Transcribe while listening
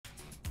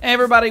Hey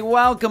everybody,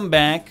 welcome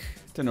back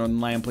to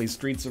Northernlion Plays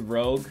Streets of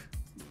Rogue.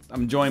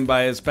 I'm joined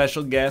by a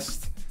special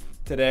guest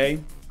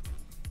today.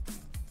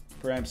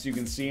 Perhaps you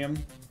can see him.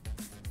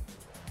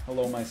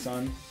 Hello, my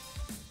son.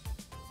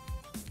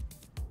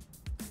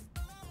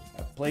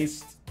 I've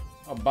placed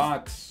a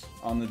box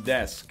on the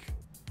desk.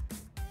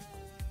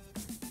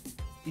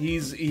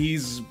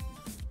 He's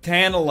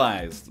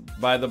tantalized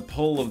by the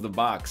pull of the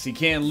box. He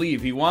can't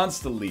leave. He wants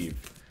to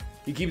leave.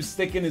 He keeps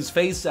sticking his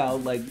face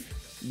out like,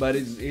 but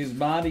his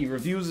body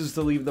refuses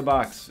to leave the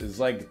box. It's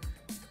like,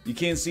 you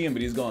can't see him,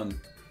 but he's going,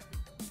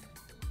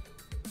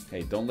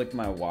 hey, don't lick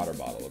my water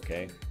bottle,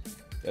 okay?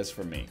 That's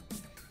for me.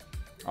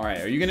 All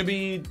right, you're gonna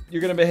behave?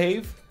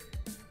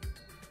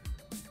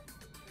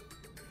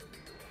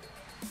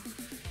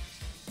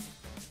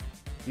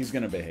 He's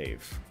gonna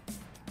behave.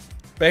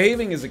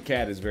 Behaving as a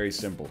cat is very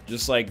simple.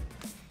 Just like,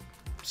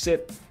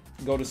 sit,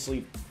 go to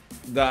sleep.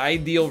 The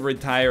ideal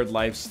retired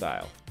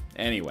lifestyle.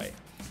 Anyway,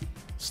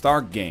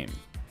 start game.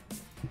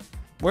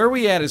 Where are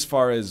we at as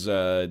far as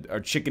our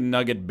chicken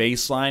nugget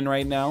baseline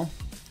right now?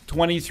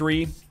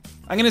 23.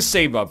 I'm gonna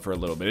save up for a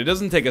little bit. It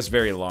doesn't take us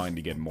very long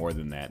to get more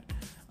than that.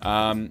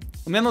 And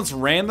then let's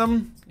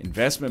random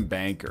investment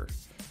banker.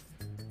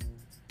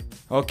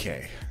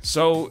 Okay,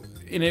 so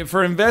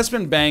for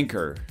investment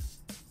banker,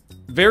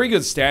 very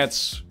good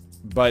stats,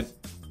 but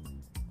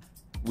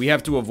we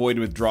have to avoid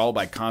withdrawal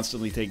by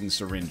constantly taking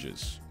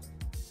syringes.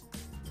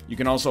 You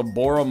can also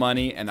borrow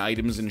money, and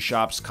items in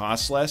shops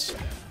cost less.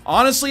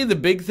 Honestly, the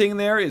big thing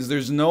there is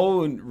there's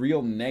no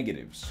real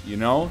negatives, you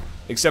know?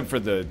 Except for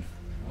the,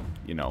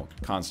 you know,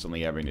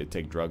 constantly having to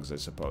take drugs, I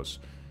suppose.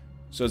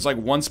 So it's like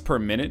once per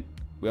minute.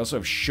 We also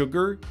have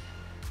sugar,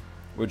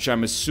 which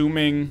I'm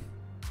assuming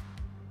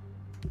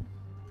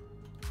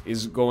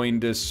is going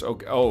to...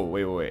 Okay, oh,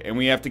 wait. And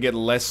we have to get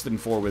less than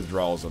 4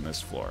 withdrawals on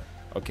this floor.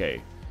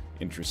 Okay,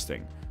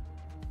 interesting.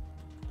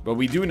 But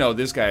we do know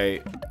this guy,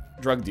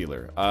 drug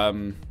dealer.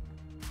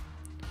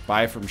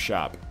 Buy from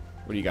shop.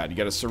 What do you got? You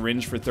got a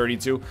syringe for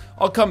 32?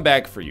 I'll come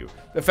back for you.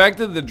 The fact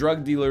that the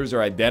drug dealers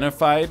are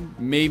identified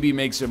maybe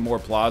makes it more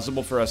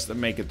plausible for us to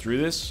make it through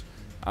this.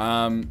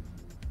 I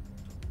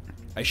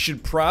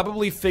should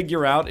probably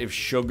figure out if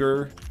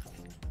sugar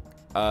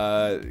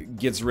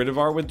gets rid of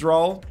our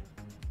withdrawal.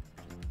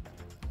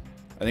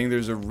 I think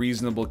there's a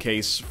reasonable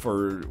case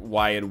for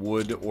why it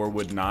would or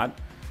would not.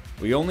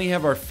 We only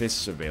have our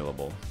fists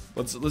available.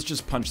 Let's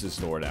just punch this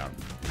door down.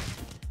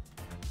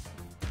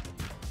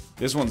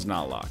 This one's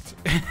not locked.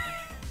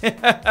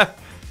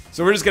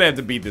 So we're just gonna have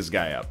to beat this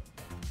guy up.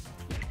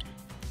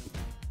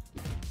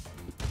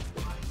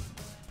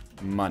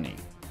 Money.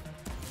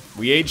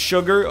 We ate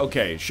sugar.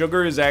 Okay,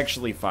 sugar is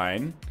actually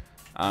fine.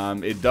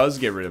 It does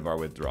get rid of our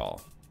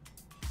withdrawal.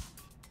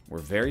 We're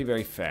very,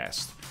 very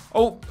fast.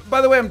 Oh, by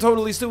the way, I'm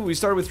totally stupid. We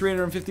started with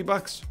 350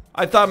 bucks.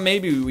 I thought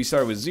maybe we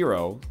started with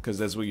 0, because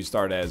that's what you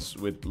start as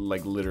with,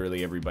 like,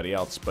 literally everybody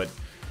else. But,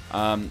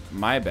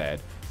 my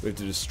bad. We have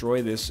to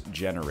destroy this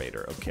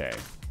generator. Okay.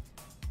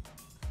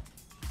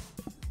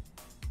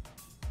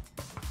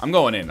 I'm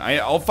going in.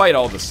 I'll fight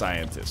all the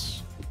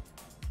scientists.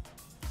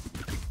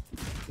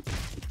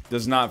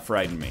 Does not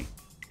frighten me.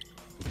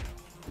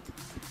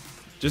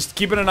 Just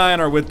keeping an eye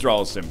on our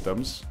withdrawal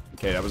symptoms.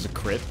 Okay, that was a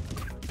crit.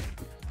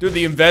 Dude,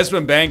 the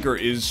investment banker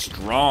is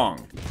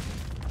strong.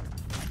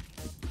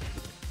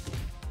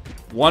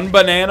 1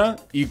 banana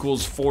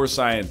equals 4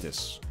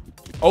 scientists.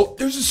 Oh,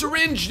 there's a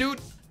syringe, dude.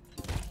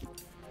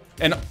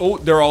 And, oh,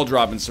 they're all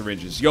dropping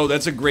syringes. Yo,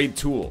 that's a great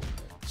tool.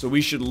 So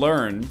we should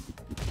learn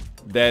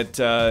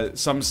that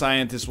some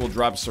scientists will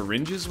drop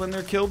syringes when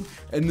they're killed.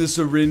 And the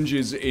syringe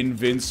is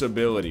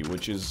invincibility,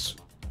 which is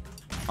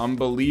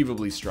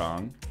unbelievably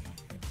strong.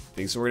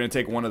 Okay, so we're going to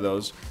take one of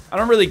those. I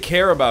don't really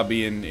care about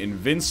being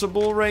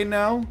invincible right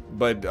now,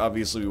 but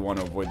obviously we want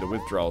to avoid the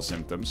withdrawal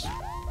symptoms.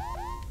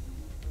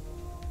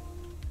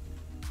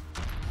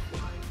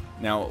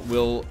 Now,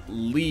 we'll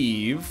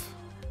leave...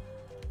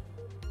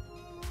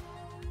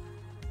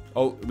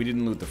 Oh, we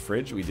didn't loot the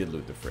fridge? We did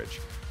loot the fridge.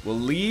 We'll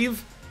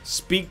leave,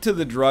 speak to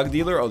the drug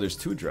dealer. Oh, there's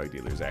 2 drug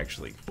dealers,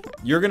 actually.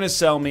 You're gonna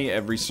sell me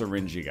every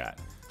syringe you got,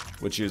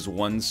 which is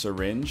 1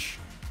 syringe.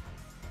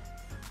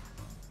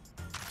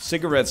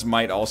 Cigarettes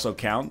might also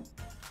count.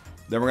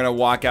 Then we're gonna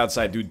walk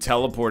outside. Dude,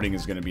 teleporting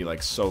is gonna be,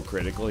 like, so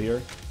critical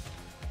here.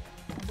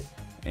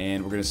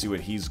 And we're gonna see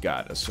what he's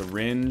got. A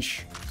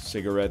syringe,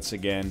 cigarettes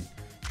again,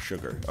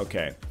 sugar.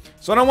 Okay.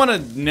 So I don't want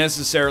to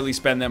necessarily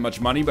spend that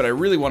much money, but I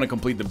really want to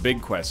complete the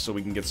big quest so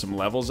we can get some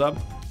levels up.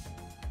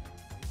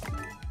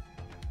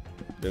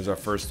 There's our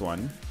first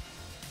one.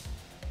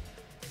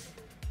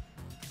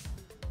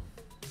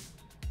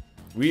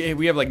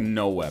 We have like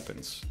no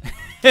weapons.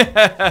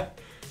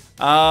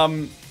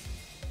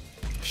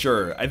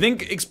 Sure. I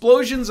think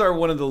explosions are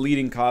one of the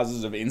leading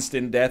causes of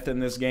instant death in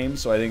this game,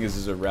 so I think this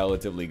is a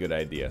relatively good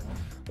idea.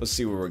 Let's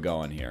see where we're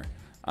going here.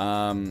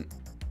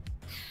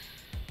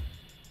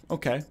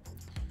 Okay.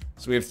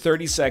 So we have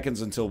 30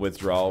 seconds until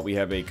withdrawal. We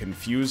have a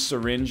confused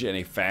syringe and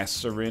a fast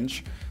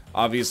syringe.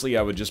 Obviously,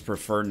 I would just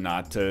prefer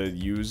not to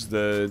use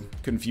the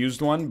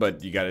confused one,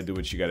 but you gotta do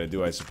what you gotta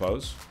do, I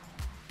suppose.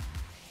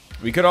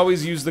 We could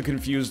always use the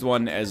confused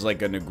one as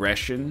like an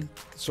aggression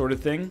sort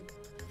of thing.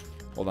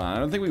 Hold on, I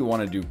don't think we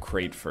want to do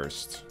crate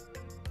first.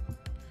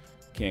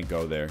 Can't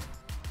go there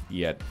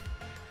yet.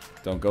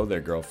 Don't go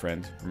there,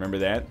 girlfriend. Remember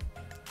that?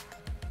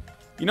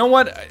 You know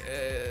what?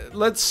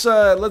 Let's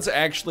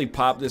actually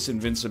pop this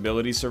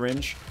invincibility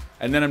syringe,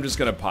 and then I'm just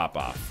gonna pop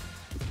off.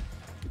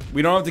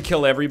 We don't have to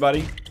kill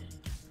everybody,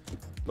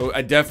 but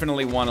I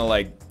definitely want to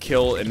like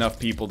kill enough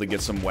people to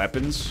get some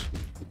weapons.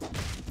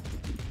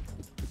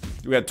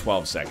 We got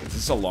 12 seconds.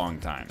 It's a long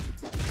time.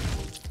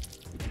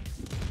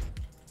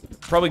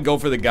 Probably go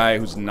for the guy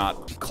who's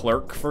not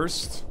clerk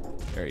first.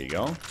 There you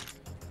go.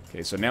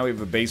 Okay, so now we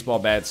have a baseball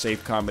bat,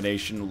 safe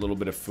combination, a little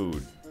bit of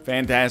food.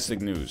 Fantastic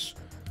news.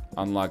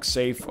 Unlock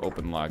safe,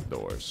 open locked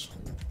doors.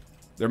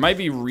 There might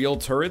be real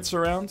turrets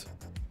around.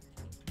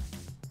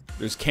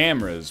 There's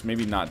cameras,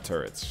 maybe not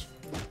turrets.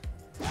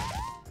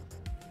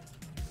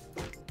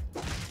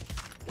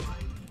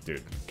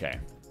 Dude, okay.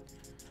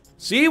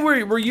 See,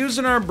 we're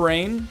using our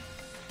brain.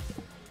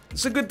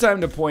 It's a good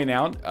time to point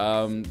out.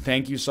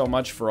 Thank you so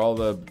much for all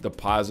the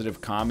positive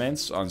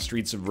comments on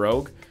Streets of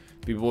Rogue.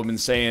 People have been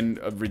saying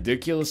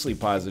ridiculously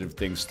positive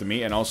things to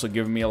me and also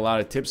giving me a lot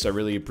of tips. I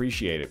really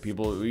appreciate it.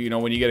 People, you know,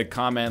 when you get a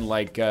comment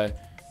like, hey,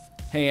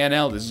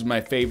 NL, this is my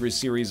favorite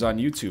series on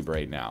YouTube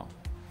right now.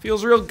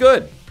 Feels real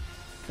good.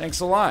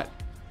 Thanks a lot.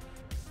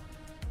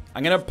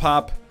 I'm going to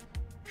pop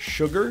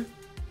sugar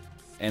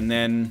and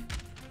then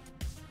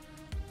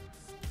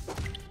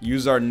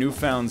use our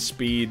newfound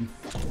speed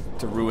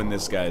to ruin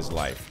this guy's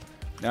life.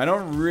 Now, I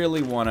don't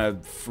really want to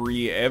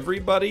free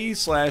everybody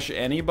 /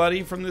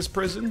 anybody from this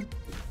prison.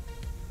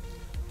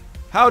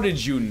 How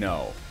did you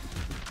know?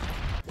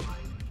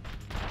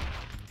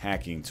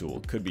 Hacking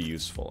tool. Could be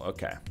useful.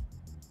 Okay.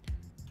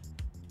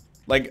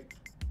 Like,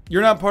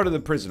 you're not part of the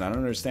prison. I don't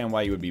understand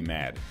why you would be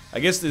mad. I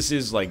guess this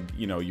is, like,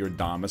 you know, your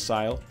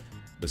domicile.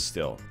 But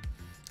still.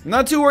 I'm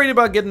not too worried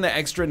about getting the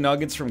extra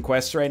nuggets from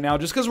quests right now,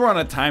 just because we're on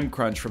a time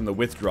crunch from the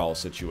withdrawal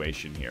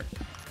situation here.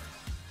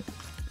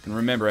 And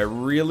remember, I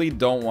really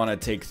don't want to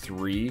take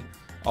 3.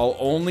 I'll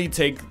only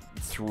take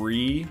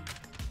 3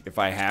 if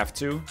I have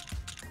to.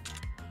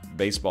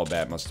 Baseball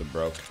bat must have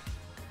broke.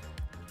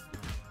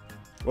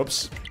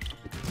 Whoops.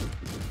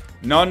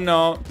 No,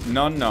 no,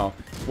 no, no.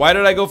 Why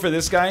did I go for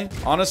this guy?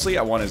 Honestly,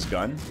 I want his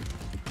gun.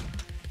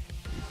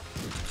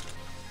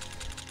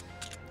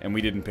 And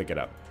we didn't pick it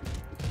up.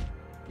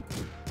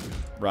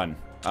 Run.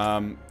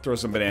 Throw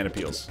some banana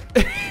peels.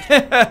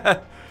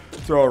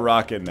 Throw a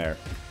rock in there.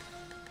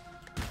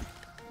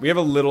 We have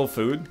a little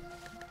food.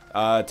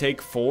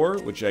 Take 4,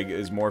 which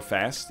is more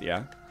fast,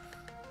 yeah.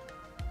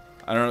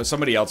 I don't know,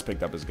 somebody else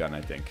picked up his gun,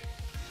 I think.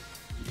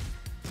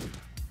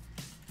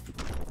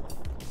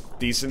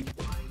 Decent.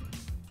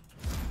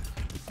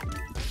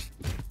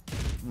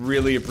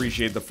 Really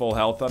appreciate the full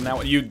health on that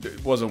one.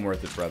 It wasn't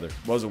worth it, brother.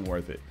 Wasn't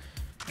worth it.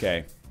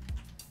 Okay.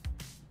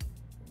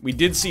 We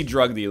did see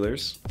drug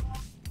dealers.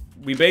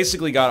 We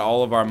basically got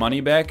all of our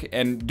money back,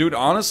 and dude,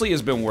 honestly,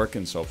 has been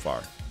working so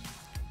far.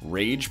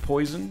 Rage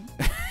poison?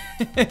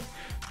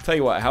 Tell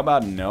you what, how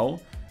about no?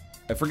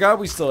 I forgot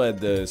we still had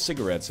the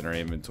cigarettes in our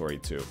inventory,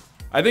 too.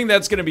 I think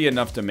that's going to be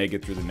enough to make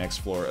it through the next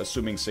floor,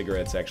 assuming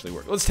cigarettes actually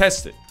work. Let's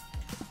test it.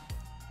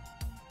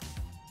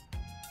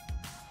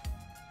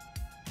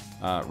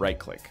 Right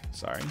click.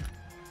 Sorry.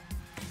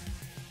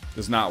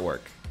 Does not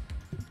work.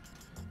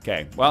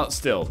 Okay, well,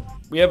 still.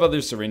 We have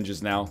other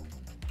syringes now.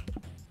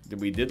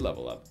 We did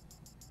level up.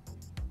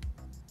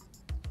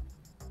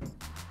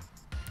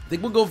 I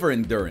think we'll go for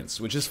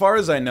endurance, which as far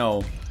as I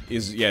know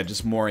is, yeah,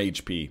 just more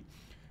HP.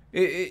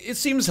 It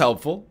seems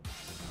helpful.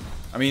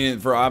 I mean,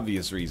 for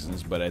obvious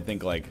reasons, but I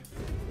think, like,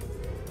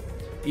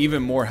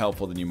 even more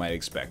helpful than you might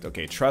expect.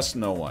 Okay, trust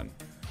no one.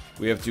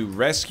 We have to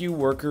rescue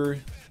worker.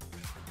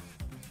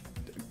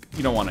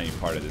 You don't want any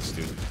part of this,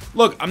 dude.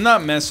 Look, I'm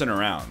not messing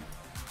around.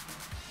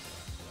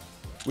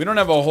 We don't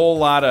have a whole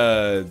lot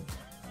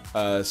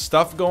of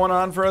stuff going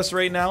on for us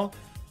right now.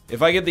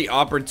 If I get the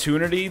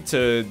opportunity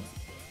to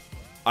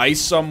ice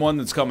someone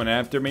that's coming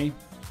after me,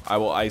 I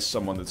will ice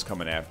someone that's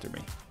coming after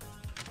me.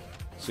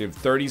 So you have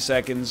 30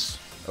 seconds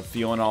of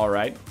feeling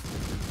alright.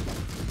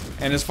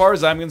 And as far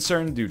as I'm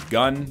concerned, dude,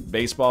 gun,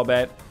 baseball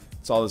bat,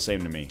 it's all the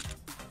same to me.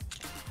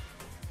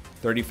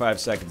 35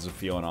 seconds of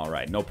feeling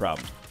alright, no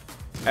problem.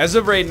 As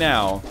of right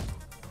now,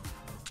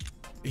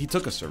 he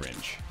took a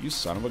syringe. You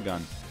son of a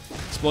gun.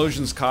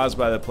 Explosions caused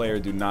by the player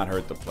do not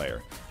hurt the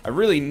player. I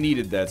really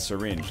needed that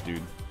syringe,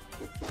 dude.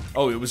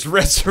 Oh, it was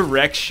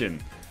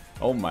resurrection.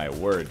 Oh my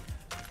word.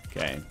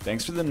 Okay,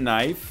 thanks for the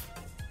knife.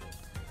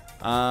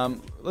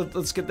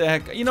 Let's get the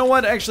heck... You know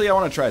what? Actually, I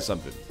want to try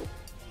something.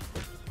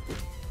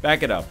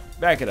 Back it up.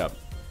 Back it up.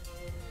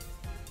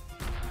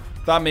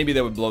 Thought maybe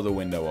that would blow the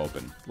window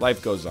open.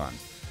 Life goes on.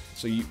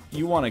 So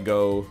you want to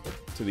go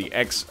to the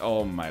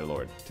oh my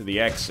lord. To the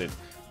exit.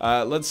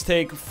 Let's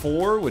take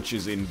 4, which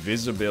is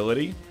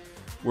invisibility.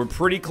 We're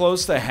pretty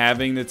close to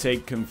having to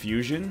take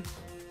confusion.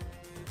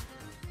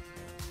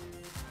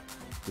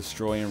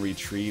 Destroy and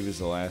retrieve is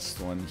the last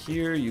one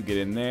here. You get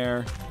in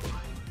there.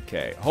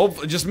 Okay,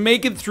 hopefully just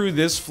make it through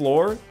this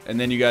floor, and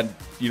then you don't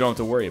have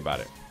to worry about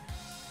it.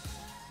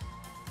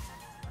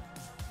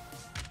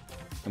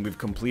 And we've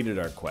completed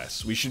our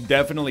quests. We should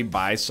definitely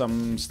buy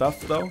some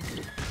stuff, though.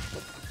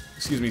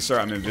 Excuse me,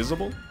 sir, I'm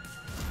invisible.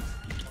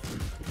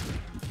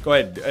 Go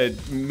ahead,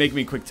 make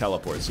me quick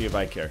teleport, see if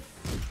I care.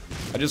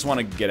 I just want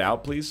to get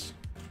out, please.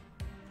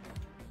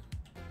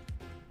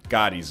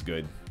 God, he's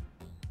good.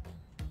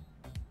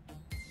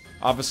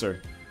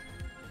 Officer.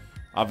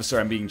 Officer,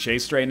 I'm being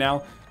chased right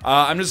now.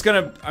 I'm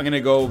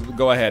gonna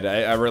go ahead.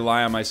 I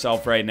rely on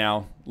myself right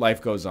now. Life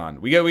goes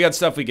on. We got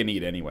stuff we can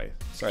eat anyway.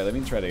 Sorry, let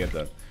me try to get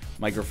the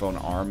microphone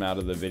arm out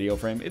of the video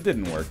frame. It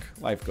didn't work.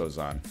 Life goes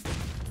on.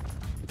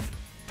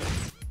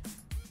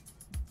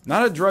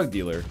 Not a drug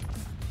dealer.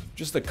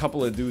 Just a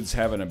couple of dudes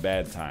having a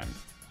bad time.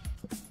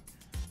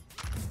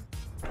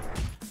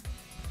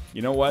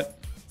 You know what?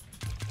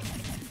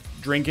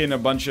 Drinking a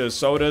bunch of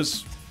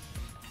sodas,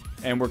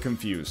 and we're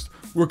confused.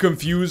 We're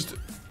confused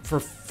for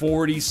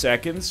 40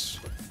 seconds?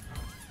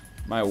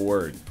 My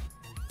word.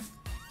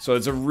 So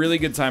it's a really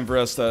good time for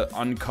us to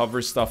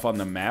uncover stuff on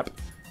the map.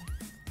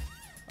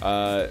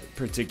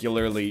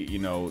 Particularly, you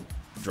know,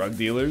 drug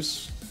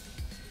dealers.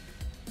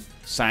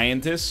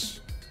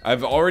 Scientists.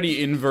 I've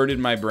already inverted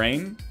my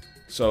brain,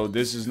 so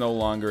this is no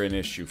longer an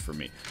issue for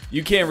me.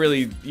 You can't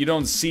really, you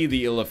don't see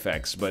the ill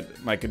effects,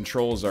 but my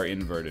controls are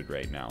inverted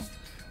right now.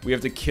 We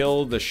have to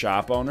kill the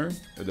shop owner,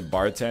 or the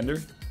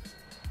bartender.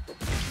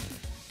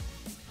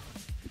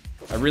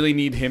 I really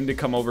need him to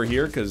come over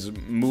here, because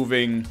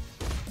moving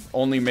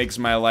only makes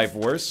my life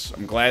worse.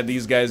 I'm glad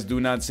these guys do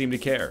not seem to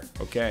care.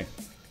 Okay.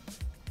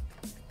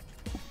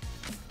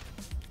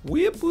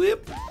 Whip,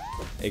 whip.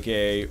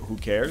 AKA, who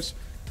cares?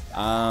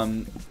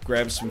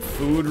 Grab some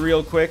food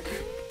real quick.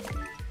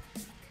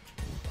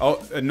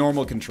 Oh,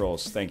 normal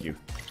controls. Thank you.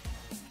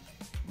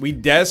 We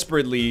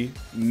desperately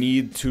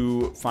need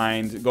to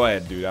find... Go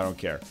ahead, dude. I don't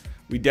care.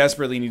 We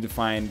desperately need to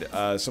find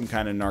some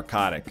kind of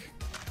narcotic.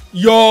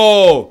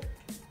 Yo!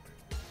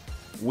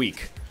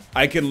 Weak.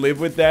 I can live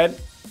with that.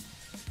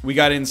 We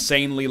got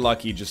insanely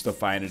lucky just to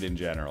find it in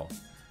general.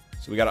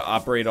 So we got to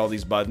operate all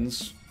these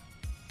buttons.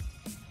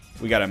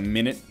 We got a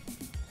minute.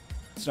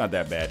 It's not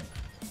that bad.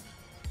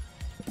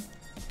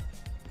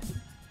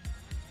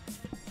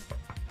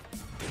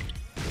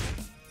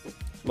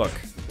 Look,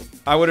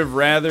 I would have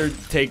rather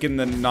taken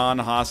the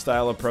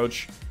non-hostile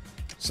approach.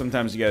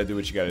 Sometimes you gotta do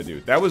what you gotta do.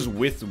 That was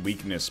with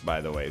weakness, by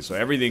the way, so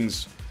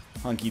everything's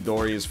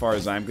hunky-dory as far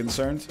as I'm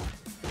concerned.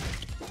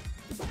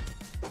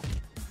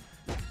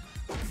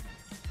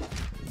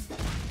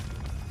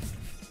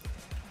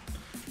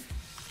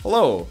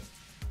 Hello.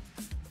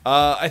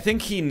 I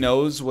think he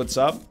knows what's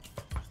up.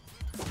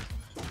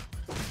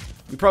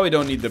 We probably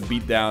don't need to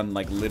beat down,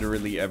 like,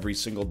 literally every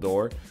single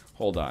door.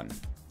 Hold on.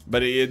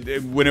 But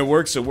when it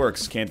works, it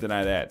works. Can't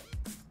deny that.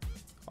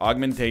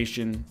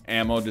 Augmentation,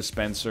 ammo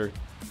dispenser.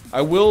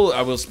 I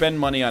will spend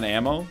money on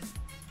ammo.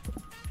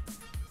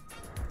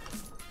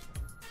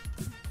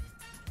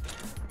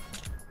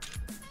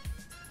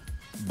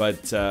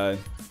 But I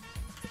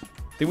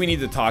think we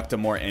need to talk to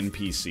more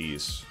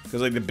NPCs.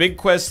 Because like the big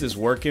quest is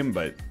working,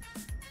 but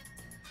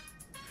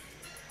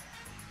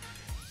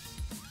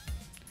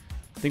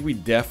I think we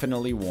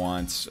definitely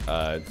want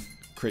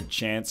crit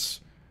chance.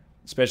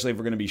 Especially if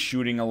we're going to be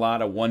shooting a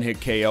lot. A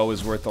one-hit KO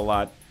is worth a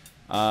lot.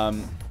 Are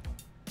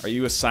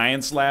you a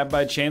science lab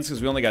by chance?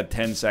 Because we only got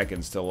 10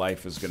 seconds till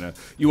life is going to...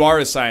 You are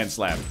a science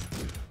lab.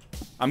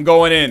 I'm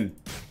going in.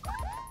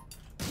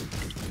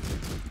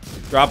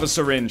 Drop a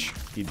syringe.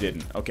 He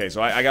didn't. Okay,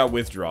 so I got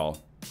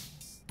withdrawal.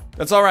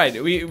 That's all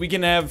right. We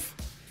can have...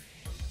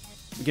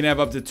 We can have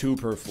up to 2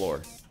 per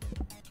floor.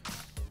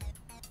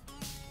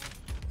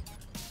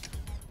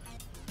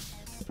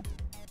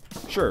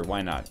 Sure,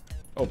 why not?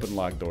 Open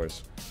locked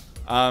doors.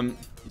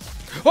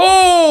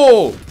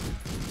 Oh!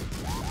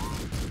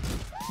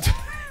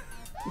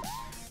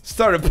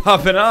 Started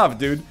popping off,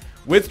 dude.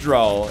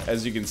 Withdrawal,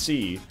 as you can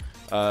see,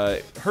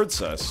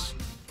 hurts us.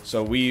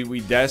 So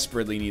we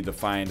desperately need to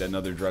find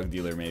another drug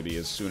dealer maybe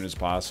as soon as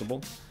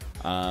possible.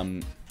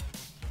 I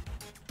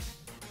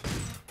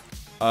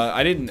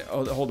didn't...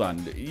 Oh, hold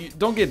on.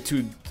 Don't get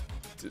too,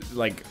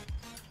 like,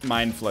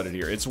 mind flooded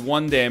here. It's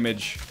 1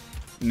 damage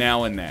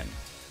now and then.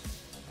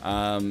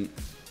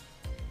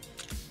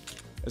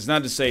 It's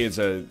not to say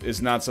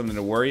it's not something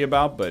to worry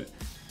about, but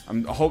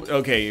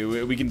okay,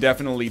 we can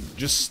definitely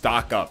just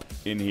stock up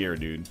in here,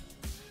 dude.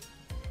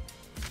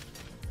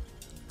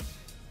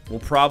 We'll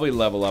probably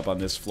level up on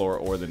this floor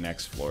or the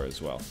next floor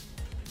as well.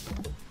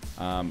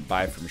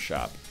 Buy from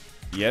shop.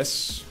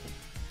 Yes.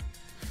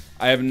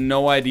 I have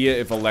no idea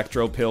if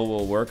electro pill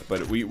will work,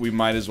 but we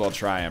might as well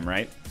try them,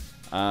 right?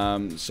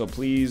 So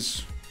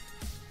please,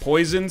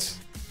 poisoned.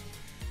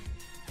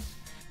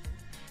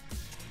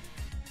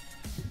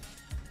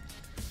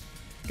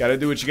 Gotta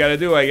do what you gotta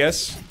do, I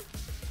guess.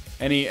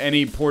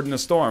 Any port in a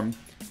storm.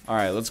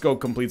 Alright, let's go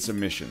complete some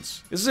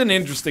missions. This is an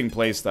interesting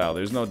playstyle,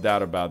 there's no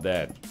doubt about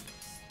that.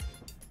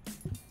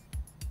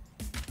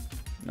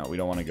 No, we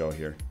don't want to go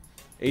here.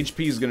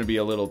 HP is gonna be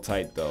a little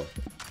tight, though.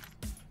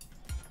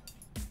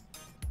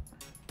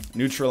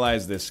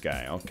 Neutralize this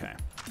guy. Okay.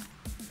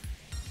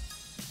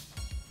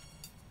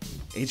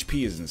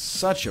 HP is in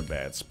such a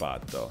bad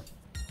spot, though.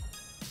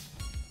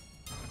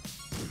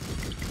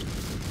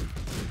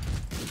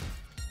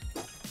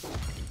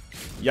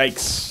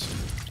 Yikes.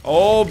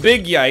 Oh,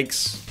 big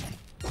yikes.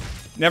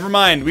 Never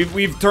mind.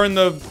 We've turned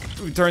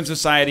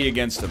society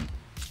against him.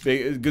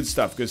 Good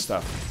stuff, good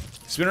stuff.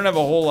 So we don't have a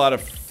whole lot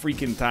of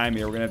freaking time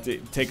here. We're gonna have to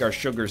take our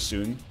sugar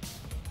soon.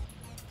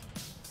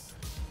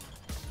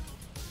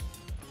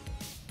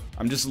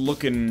 I'm just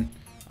looking,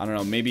 I don't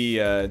know,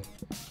 maybe,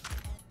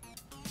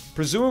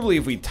 presumably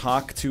if we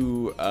talk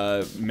to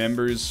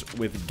members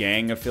with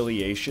gang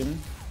affiliation,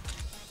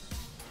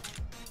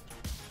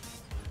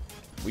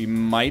 we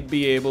might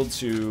be able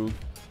to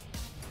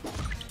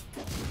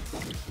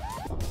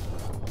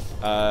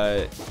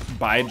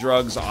buy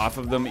drugs off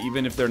of them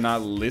even if they're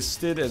not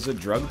listed as a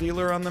drug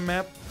dealer on the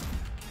map.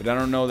 But I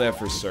don't know that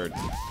for certain.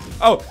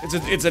 Oh,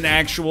 it's an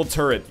actual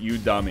turret, you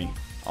dummy.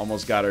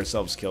 Almost got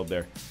ourselves killed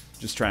there.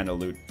 Just trying to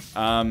loot.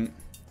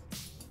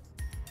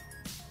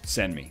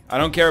 Send me. I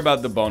don't care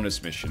about the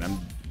bonus mission. I'm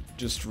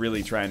just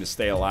really trying to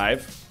stay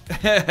alive.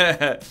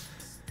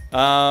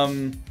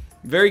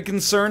 Very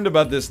concerned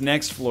about this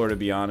next floor, to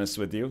be honest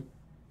with you.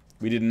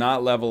 We did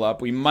not level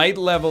up. We might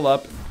level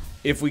up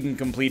if we can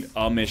complete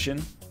a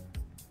mission.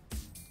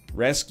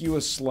 Rescue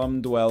a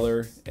slum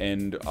dweller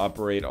and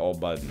operate all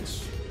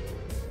buttons.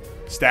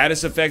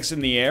 Status effects in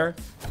the air?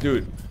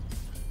 Dude.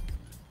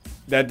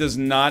 That does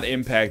not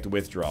impact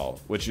withdrawal,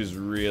 which is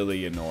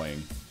really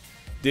annoying.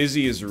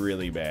 Dizzy is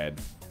really bad.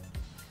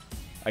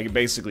 I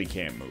basically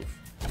can't move.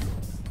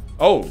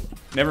 Oh,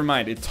 never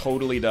mind. It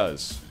totally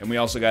does. And we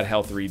also got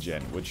health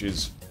regen, which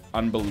is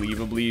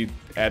unbelievably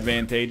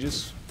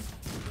advantageous.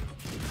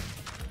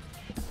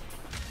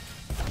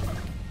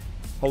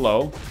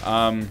 Hello.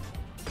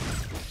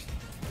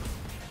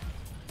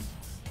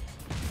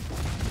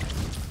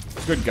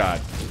 Good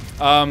God.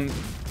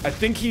 I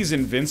think he's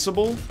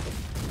invincible.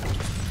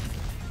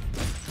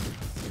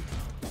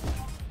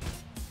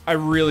 I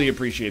really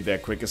appreciate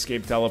that quick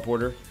escape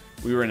teleporter.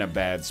 We were in a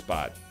bad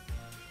spot.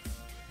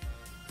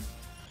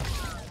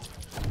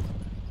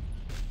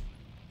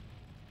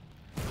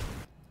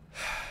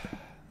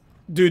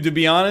 Dude, to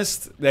be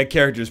honest, that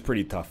character is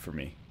pretty tough for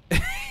me.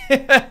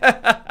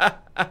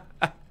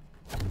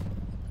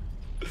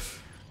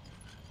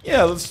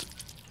 Yeah, let's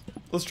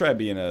try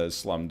being a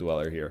slum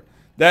dweller here.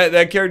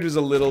 That character's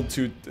a little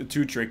too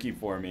tricky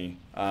for me.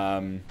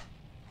 I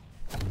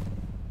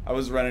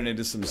was running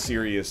into some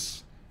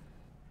serious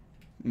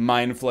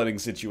mind flooding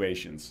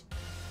situations.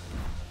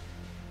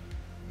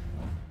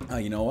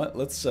 You know what?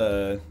 Let's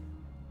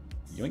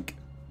yoink,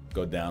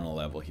 go down a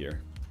level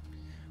here.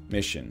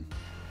 Mission.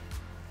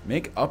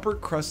 Make upper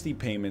crusty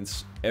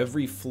payments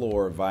every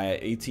floor via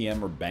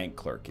ATM or bank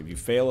clerk. If you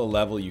fail a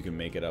level, you can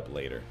make it up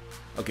later.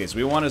 Okay, so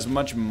we want as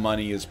much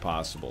money as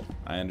possible.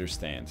 I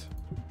understand.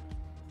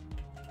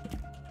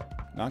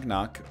 Knock,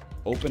 knock.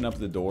 Open up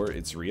the door.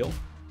 It's real.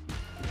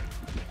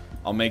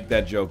 I'll make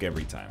that joke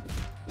every time.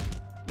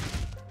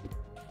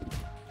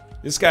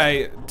 This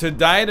guy, to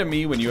die to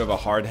me when you have a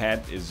hard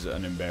hat is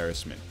an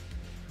embarrassment.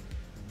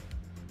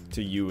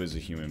 To you as a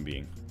human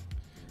being.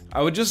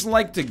 I would just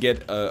like to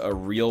get a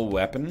real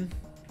weapon.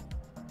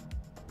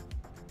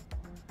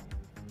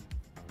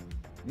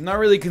 I'm not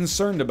really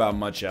concerned about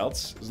much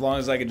else. As long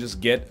as I could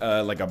just get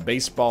like a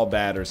baseball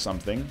bat or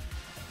something.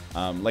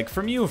 Like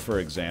from you, for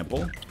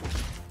example.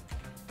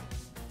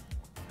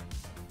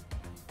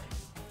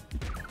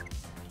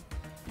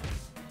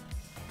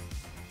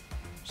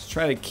 Just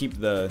try to keep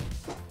the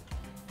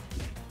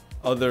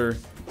other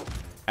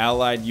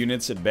allied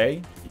units at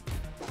bay.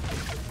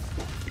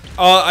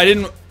 I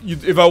didn't...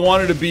 if I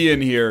wanted to be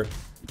in here,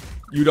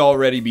 you'd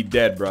already be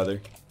dead, brother.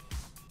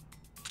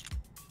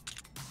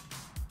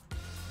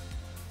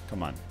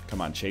 Come on. Come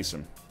on, chase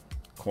him.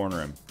 Corner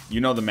him.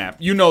 You know the map.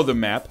 You know the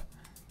map.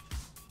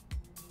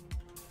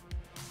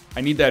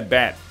 I need that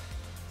bat.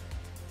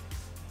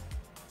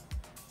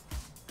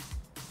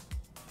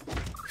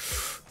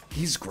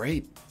 He's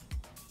great.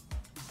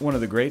 One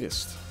of the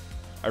greatest.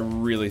 I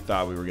really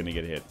thought we were going to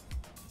get hit.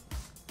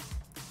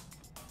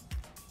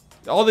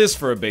 All this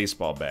for a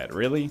baseball bat,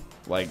 really?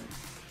 Like,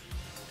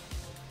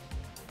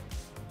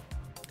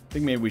 I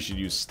think maybe we should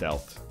use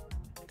stealth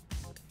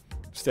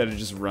instead of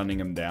just running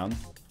him down.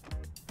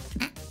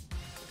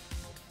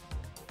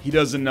 He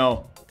doesn't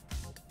know.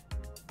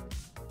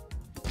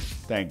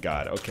 Thank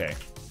God. Okay.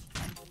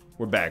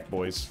 We're back,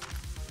 boys.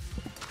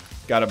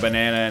 Got a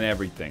banana and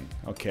everything.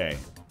 Okay.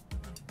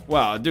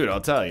 Well, dude,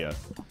 I'll tell you.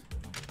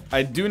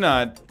 I do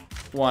not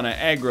want to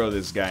aggro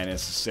this guy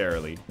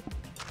necessarily.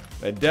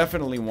 I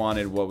definitely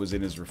wanted what was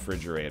in his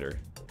refrigerator.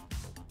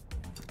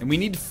 And we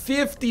need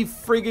 50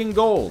 friggin'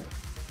 gold.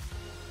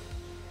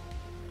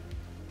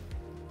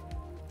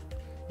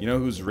 You know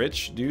who's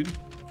rich, dude?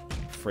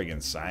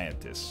 Friggin'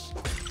 scientists.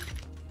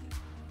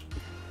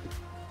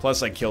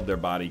 Plus, I killed their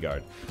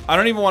bodyguard. I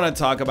don't even want to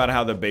talk about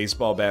how the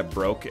baseball bat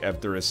broke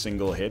after a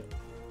single hit.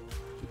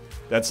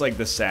 That's like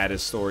the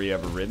saddest story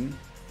ever written.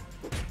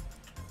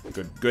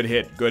 Good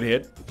hit, good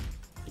hit.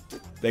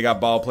 They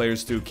got ball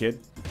players too, kid.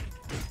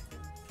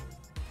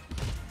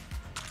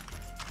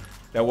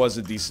 That was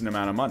a decent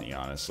amount of money,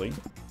 honestly.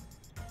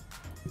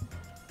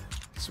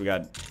 So we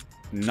got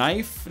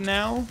knife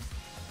now.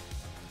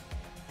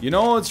 You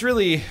know, it's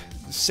really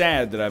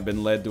sad that I've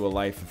been led to a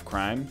life of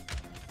crime.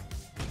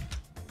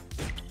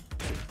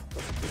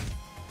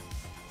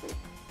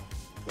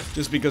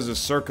 Just because of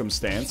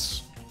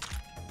circumstance.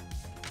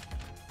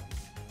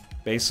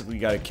 Basically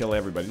gotta kill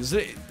everybody. Is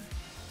it?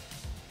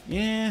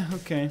 Yeah,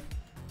 okay.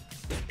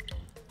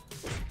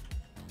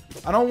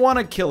 I don't want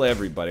to kill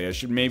everybody. I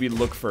should maybe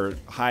look for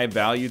high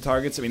value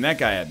targets. I mean, that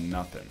guy had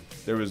nothing.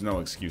 There was no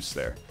excuse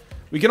there.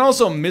 We can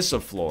also miss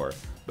a floor.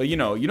 But, you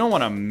know, you don't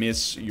want to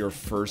miss your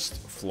first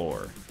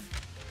floor.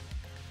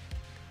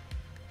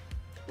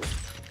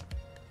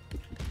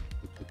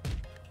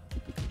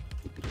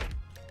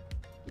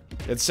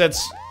 It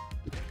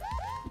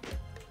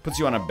puts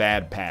you on a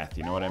bad path,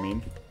 you know what I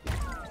mean?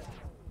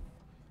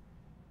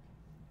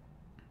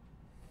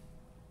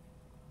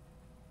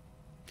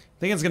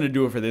 I think it's going to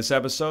do it for this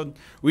episode.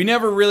 We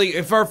never really...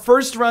 If our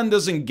first run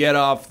doesn't get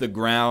off the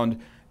ground,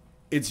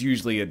 it's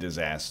usually a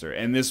disaster.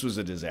 And this was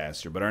a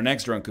disaster. But our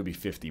next run could be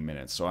 50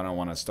 minutes, so I don't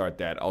want to start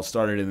that. I'll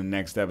start it in the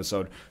next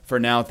episode. For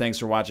now, thanks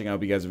for watching. I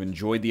hope you guys have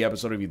enjoyed the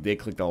episode. If you did,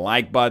 click the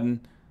like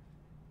button.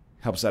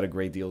 Helps out a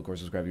great deal. Of course,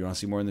 subscribe if you want to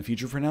see more in the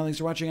future. For now, thanks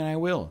for watching, and I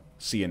will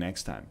see you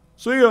next time.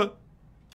 See ya!